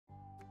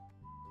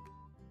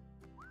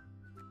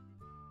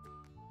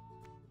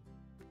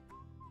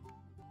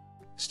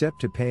Step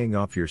to paying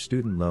off your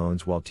student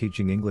loans while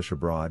teaching English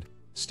abroad.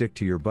 Stick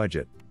to your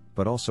budget,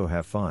 but also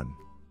have fun.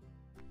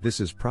 This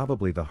is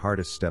probably the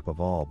hardest step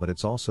of all, but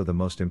it's also the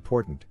most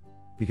important,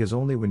 because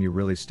only when you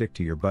really stick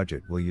to your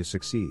budget will you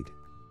succeed.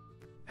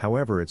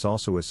 However, it's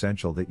also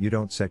essential that you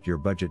don't set your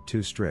budget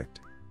too strict.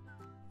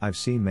 I've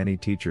seen many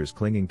teachers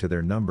clinging to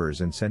their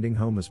numbers and sending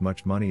home as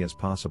much money as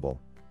possible,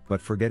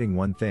 but forgetting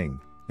one thing: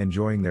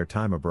 enjoying their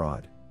time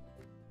abroad.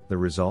 The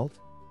result?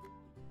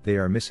 They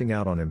are missing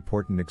out on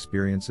important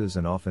experiences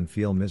and often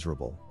feel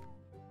miserable.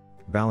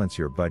 Balance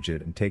your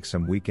budget and take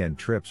some weekend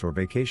trips or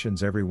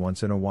vacations every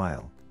once in a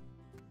while.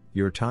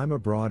 Your time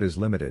abroad is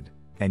limited,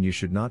 and you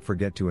should not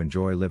forget to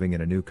enjoy living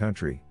in a new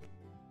country.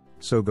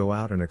 So go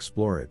out and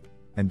explore it,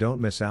 and don't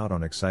miss out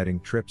on exciting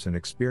trips and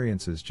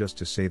experiences just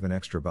to save an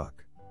extra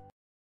buck.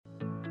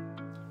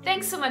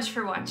 Thanks so much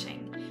for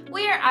watching.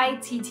 We are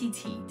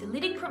ITTT, the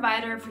leading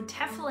provider for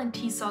TEFL and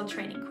TESOL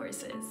training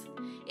courses.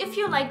 If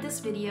you like this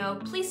video,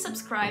 please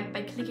subscribe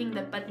by clicking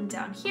the button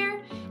down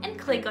here and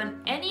click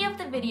on any of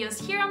the videos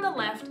here on the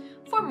left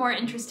for more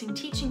interesting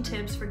teaching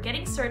tips for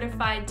getting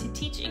certified to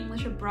teach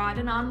English abroad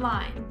and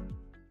online.